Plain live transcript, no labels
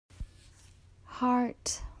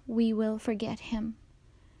Heart, we will forget him.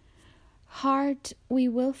 Heart, we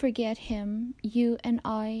will forget him, you and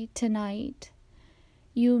I tonight.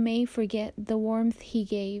 You may forget the warmth he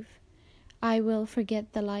gave, I will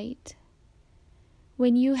forget the light.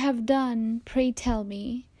 When you have done, pray tell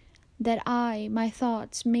me, that I my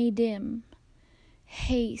thoughts may dim.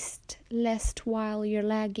 Haste, lest while you're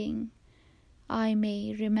lagging, I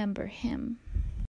may remember him.